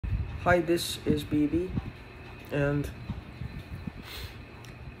Hi, this is BB, and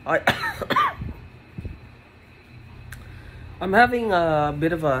I I'm having a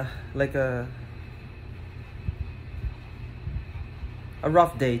bit of a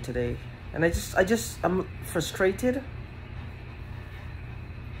rough day today, and I'm frustrated,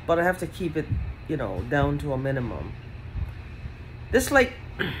 but I have to keep it, down to a minimum. This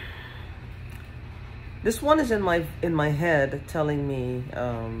this one is in my head telling me,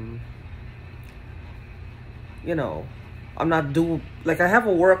 I'm not I have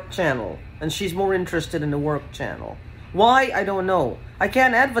a work channel, and she's more interested in the work channel. Why? I don't know. I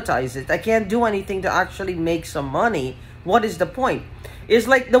can't advertise it. I can't do anything to actually make some money. What is the point? It's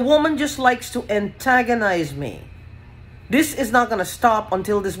like the woman just likes to antagonize me. This is not going to stop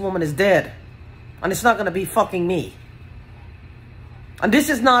until this woman is dead. And it's not going to be fucking me. And this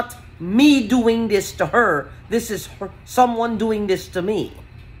is not me doing this to her. This is someone doing this to me.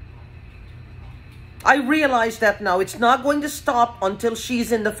 I realize that now. It's not going to stop until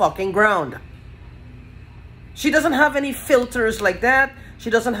she's in the fucking ground. She doesn't have any filters like that. She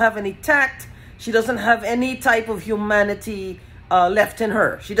doesn't have any tact. She doesn't have any type of humanity left in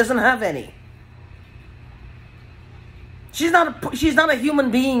her. She doesn't have any. She's not a human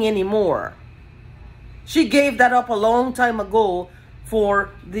being anymore. She gave that up a long time ago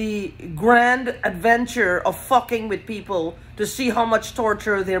for the grand adventure of fucking with people to see how much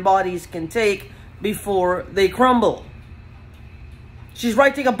torture their bodies can take before they crumble. She's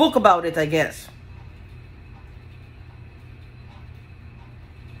writing a book about it, I guess.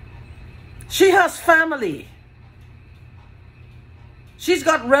 She has family. She's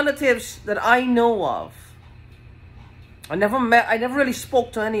got relatives that I know of. I never really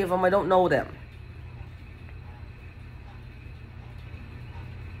spoke to any of them. I don't know them.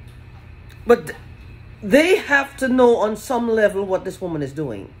 But they have to know on some level what this woman is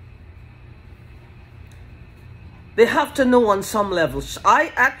doing. They have to know on some level.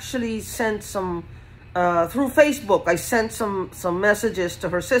 I actually sent some, through Facebook, I sent some messages to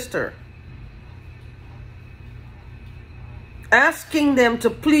her sister, asking them to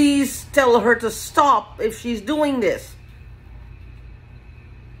please tell her to stop if she's doing this.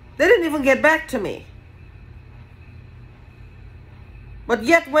 They didn't even get back to me. But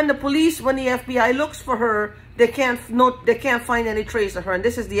yet when the FBI looks for her, they can't find any trace of her. And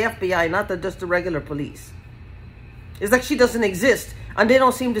this is the FBI, not just the regular police. It's like she doesn't exist, and they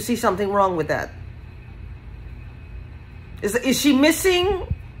don't seem to see something wrong with that. Is she missing?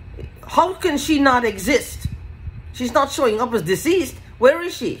 How can she not exist? She's not showing up as deceased. Where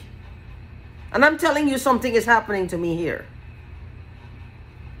is she? And I'm telling you, something is happening to me here.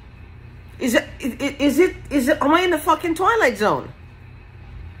 Am I in the fucking Twilight Zone?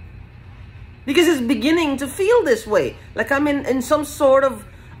 Because it's beginning to feel this way. Like I'm in some sort of,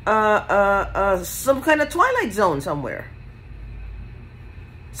 some kind of Twilight Zone somewhere.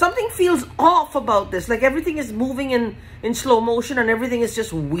 Something feels off about this. Like everything is moving in slow motion and everything is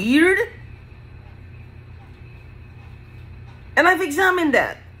just weird. And I've examined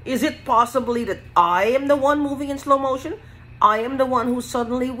that. Is it possibly that I am the one moving in slow motion? I am the one who's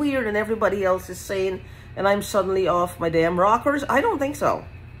suddenly weird and everybody else is sane and I'm suddenly off my damn rockers? I don't think so.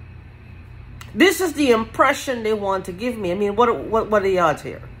 This is the impression they want to give me. I mean, what are the odds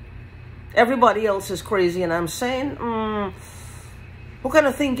here? Everybody else is crazy and I'm sane? What kind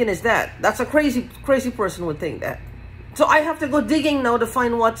of thinking is that? That's a crazy person would think that. So I have to go digging now to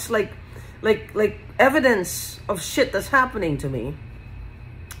find what's like evidence of shit that's happening to me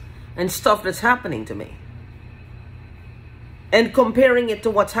and stuff that's happening to me, and comparing it to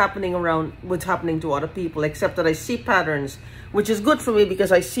what's happening to other people, except that I see patterns, which is good for me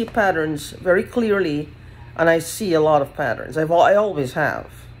because I see patterns very clearly, and I see a lot of patterns. I always have.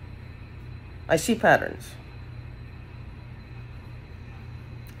 I see patterns.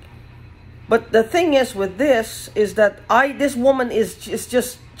 But the thing is with this is that this woman is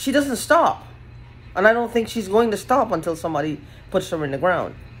just, she doesn't stop. And I don't think she's going to stop until somebody puts her in the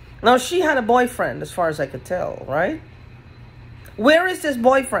ground. Now, she had a boyfriend, as far as I could tell, right? Where is this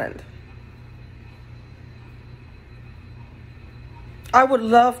boyfriend? I would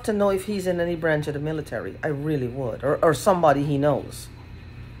love to know if he's in any branch of the military. I really would. Or somebody he knows.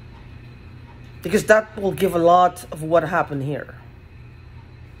 Because that will give a lot of what happened here.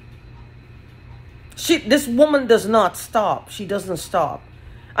 This woman does not stop. She doesn't stop.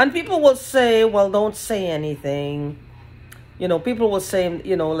 And people will say, well, don't say anything. People will say,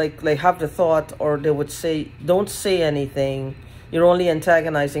 like have the thought, or they would say, don't say anything. You're only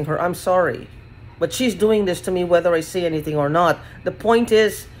antagonizing her. I'm sorry. But she's doing this to me whether I say anything or not. The point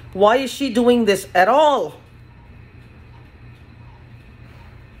is, why is she doing this at all?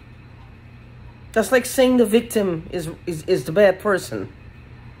 That's like saying the victim is the bad person.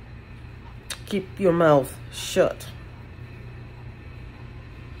 Keep your mouth shut.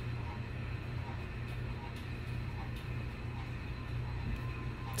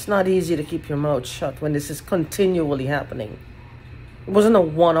 It's not easy to keep your mouth shut when this is continually happening. It wasn't a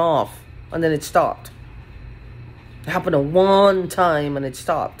one-off and then it stopped. It happened a one time and it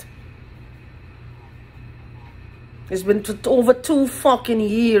stopped. It's been over 2 fucking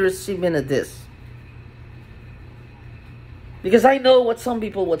years she's been at this. Because I know what some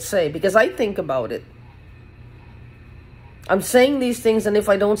people would say. Because I think about it. I'm saying these things, and if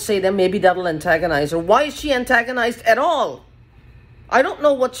I don't say them, maybe that'll antagonize her. Why is she antagonized at all? I don't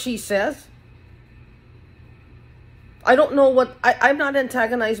know what she says. I don't know what... I'm not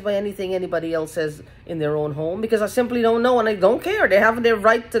antagonized by anything anybody else says in their own home. Because I simply don't know, and I don't care. They have their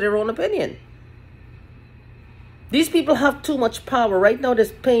right to their own opinion. These people have too much power. Right now,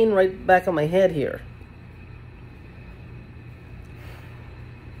 there's pain right back of my head here.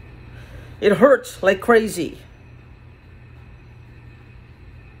 It hurts like crazy.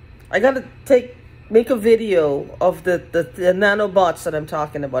 I gotta make a video of the nanobots that I'm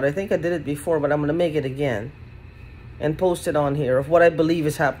talking about. I think I did it before, but I'm gonna make it again and post it on here of what I believe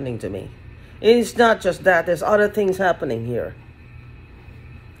is happening to me. It's not just that. There's other things happening here.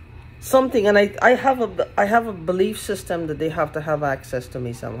 Something, and I have a belief system that they have to have access to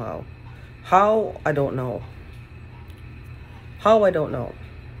me somehow. How? I don't know. How? I don't know.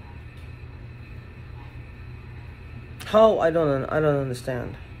 How? I don't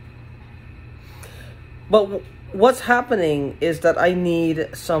understand. But what's happening is that I need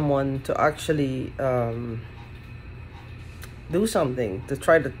someone to actually do something to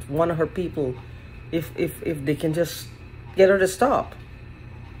try to one of her people, if they can just get her to stop.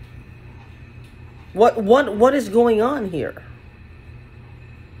 What is going on here?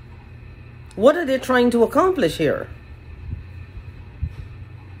 What are they trying to accomplish here?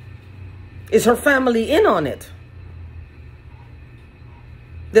 Is her family in on it?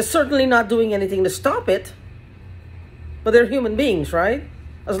 They're certainly not doing anything to stop it. But they're human beings, right?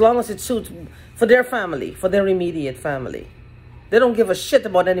 As long as it suits for their family, for their immediate family. They don't give a shit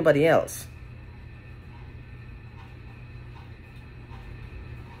about anybody else.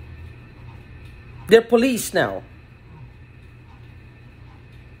 They're police now.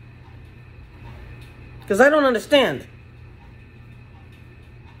 Because I don't understand.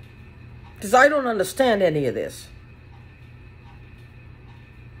 Because I don't understand any of this.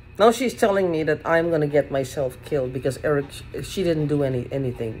 Now she's telling me that I'm going to get myself killed because she didn't do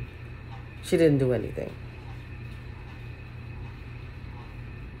anything. She didn't do anything.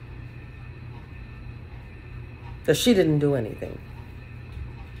 That she didn't do anything.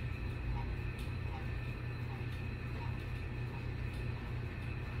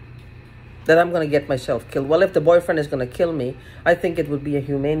 That I'm going to get myself killed. Well, if the boyfriend is going to kill me, I think it would be a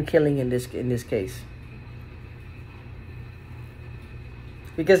humane killing in this case.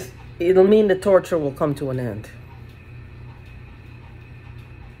 Because it'll mean the torture will come to an end.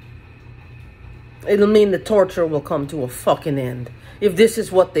 It'll mean the torture will come to a fucking end. If this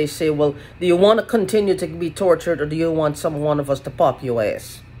is what they say, well, do you want to continue to be tortured or do you want one of us to pop your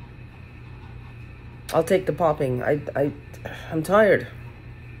ass? I'll take the popping. I'm tired.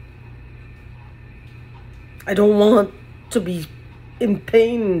 I don't want to be in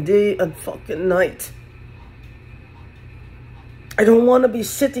pain day and fucking night. I don't want to be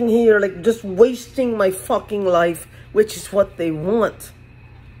sitting here like just wasting my fucking life, which is what they want.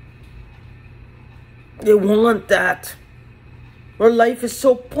 They want that. Where life is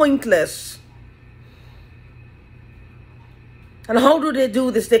so pointless. And how do they do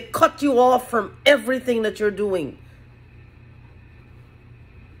this? They cut you off from everything that you're doing.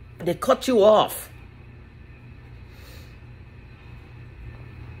 They cut you off.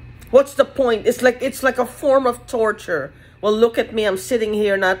 What's the point? It's like a form of torture. Well, look at me. I'm sitting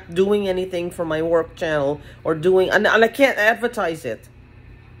here not doing anything for my work channel or and I can't advertise it.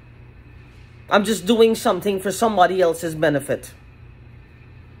 I'm just doing something for somebody else's benefit.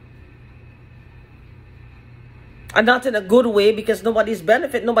 And not in a good way because nobody's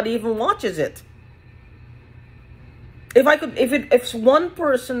benefit. Nobody even watches it. If one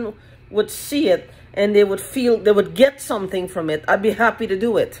person would see it and they would get something from it, I'd be happy to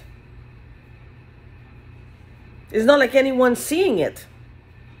do it. It's not like anyone's seeing it.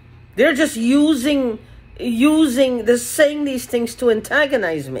 They're just they're saying these things to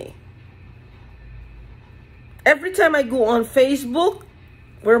antagonize me. Every time I go on Facebook,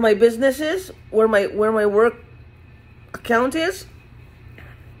 where my business is, where my work account is,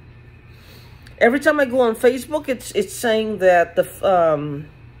 every time I go on Facebook, it's saying that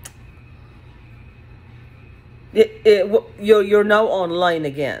You're now online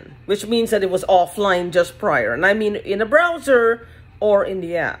again, which means that it was offline just prior. And I mean in a browser or in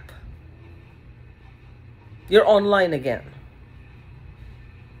the app. You're online again.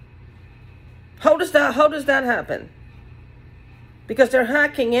 How does that happen? Because they're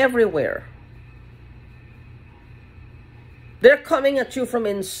hacking everywhere. They're coming at you from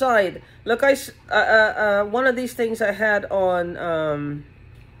inside. Look, one of these things I had on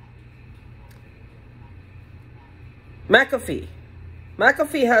McAfee.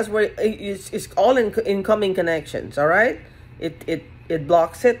 McAfee has where it's all incoming connections. All right, it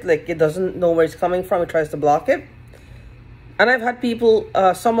blocks it, like it doesn't know where it's coming from. It tries to block it. And I've had people,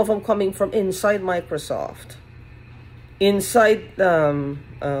 some of them coming from inside Microsoft, inside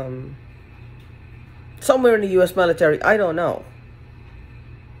somewhere in the U.S. military. I don't know.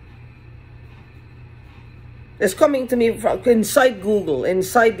 It's coming to me from inside Google,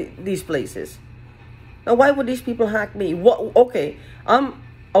 inside these places. Now, why would these people hack me? What? Okay, I'm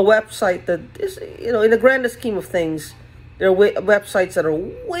a website that is, you know, in the grander scheme of things, there are websites that are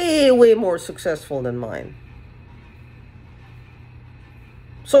way, way more successful than mine.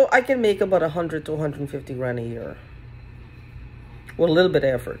 So I can make about 100 to 150 grand a year with a little bit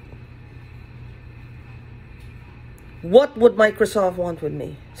of effort. What would Microsoft want with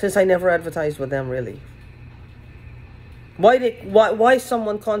me? Since I never advertised with them, really. Why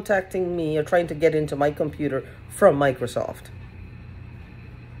someone contacting me or trying to get into my computer from Microsoft?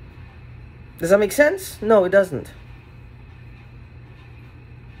 Does that make sense? No, it doesn't.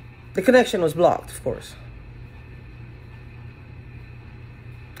 The connection was blocked, of course.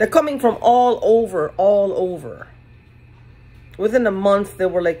 They're coming from all over. Within a month, there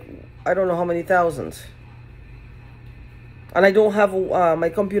were like, I don't know how many thousands. And I don't have, my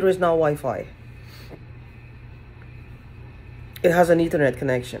computer is now Wi-Fi. It has an Ethernet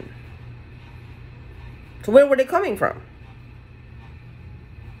connection. So where were they coming from?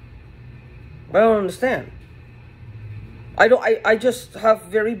 I don't understand. I just have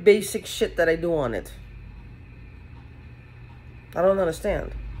very basic shit that I do on it. I don't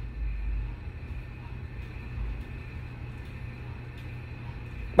understand.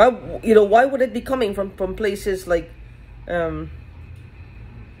 But, you know, why would it be coming from places like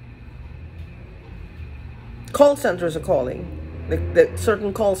call centers are calling, like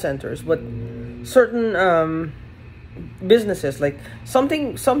certain call centers, but certain businesses, like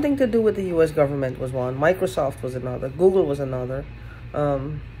something to do with the U.S. government was one, Microsoft was another, Google was another. I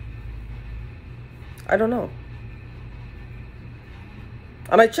don't know.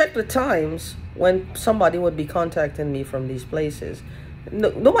 And I checked the times when somebody would be contacting me from these places.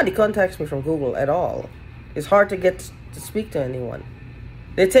 Nobody contacts me from Google at all. It's hard to get to speak to anyone.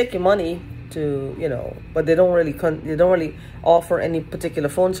 They take your money to, you know, but they don't really offer any particular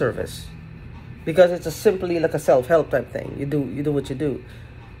phone service, because it's simply like a self-help type thing. You do what you do,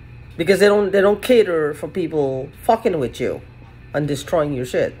 because they don't cater for people fucking with you and destroying your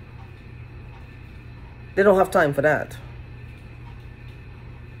shit. They don't have time for that.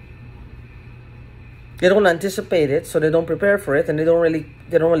 They don't anticipate it, so they don't prepare for it, and they don't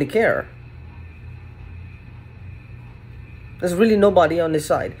really care. There's really nobody on this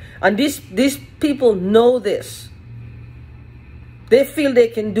side. And these people know this. They feel they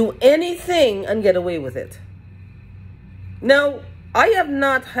can do anything and get away with it. Now, I have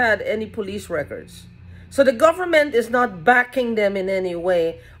not had any police records. So the government is not backing them in any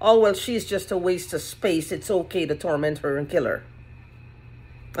way. Oh, well, she's just a waste of space. It's okay to torment her and kill her.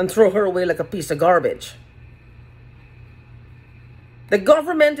 And throw her away like a piece of garbage. The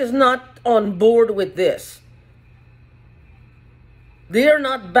government is not on board with this. They're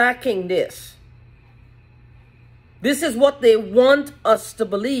not backing this. This is what they want us to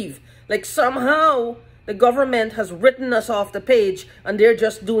believe. Like somehow the government has written us off the page and they're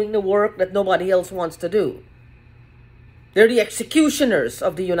just doing the work that nobody else wants to do. They're the executioners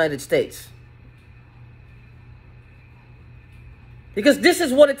of the United States. Because this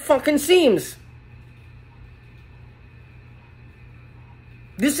is what it fucking seems.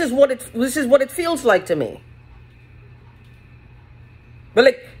 This is what it feels like to me. But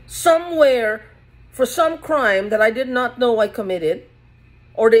like somewhere, for some crime that I did not know I committed,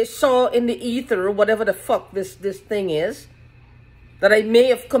 or they saw in the ether, whatever the fuck this thing is, that I may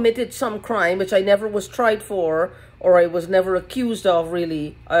have committed some crime which I never was tried for, or I was never accused of,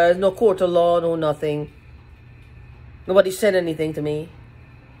 really. No court of law, no nothing. Nobody said anything to me.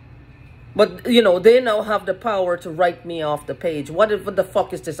 But, you know, they now have the power to write me off the page. What the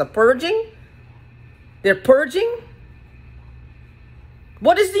fuck is this, a purging? They're purging?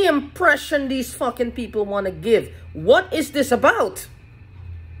 What is the impression these fucking people want to give? What is this about?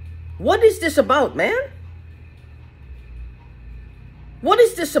 What is this about, man?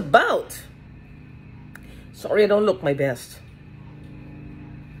 is this about? Sorry, I don't look my best.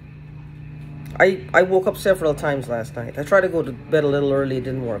 I woke up several times last night. I tried to go to bed a little early. It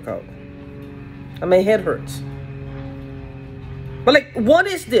didn't work out. And my head hurts. But like, what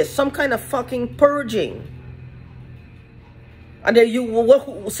is this? Some kind of fucking purging. And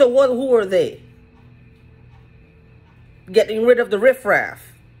who are they? Getting rid of the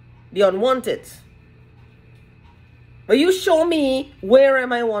riffraff. The unwanted. But you show me, where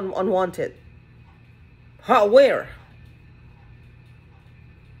am I unwanted? How? Where?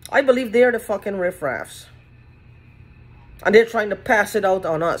 I believe they're the fucking riffraffs. And they're trying to pass it out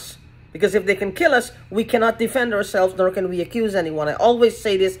on us. Because if they can kill us, we cannot defend ourselves, nor can we accuse anyone. I always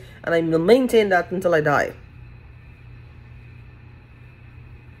say this, and I will maintain that until I die.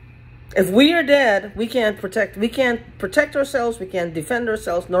 If we are dead, we can't protect ourselves, we can't defend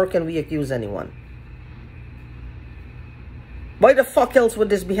ourselves, nor can we accuse anyone. Why the fuck else would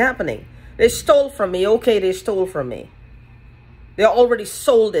this be happening? They stole from me. Okay, they stole from me. They already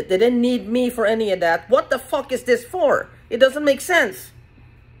sold it. They didn't need me for any of that. What the fuck is this for? It doesn't make sense.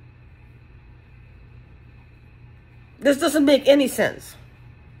 This doesn't make any sense.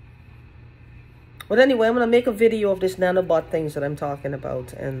 But anyway, I'm going to make a video of this nanobot things that I'm talking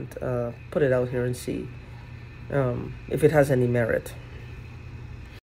about and put it out here and see if it has any merit.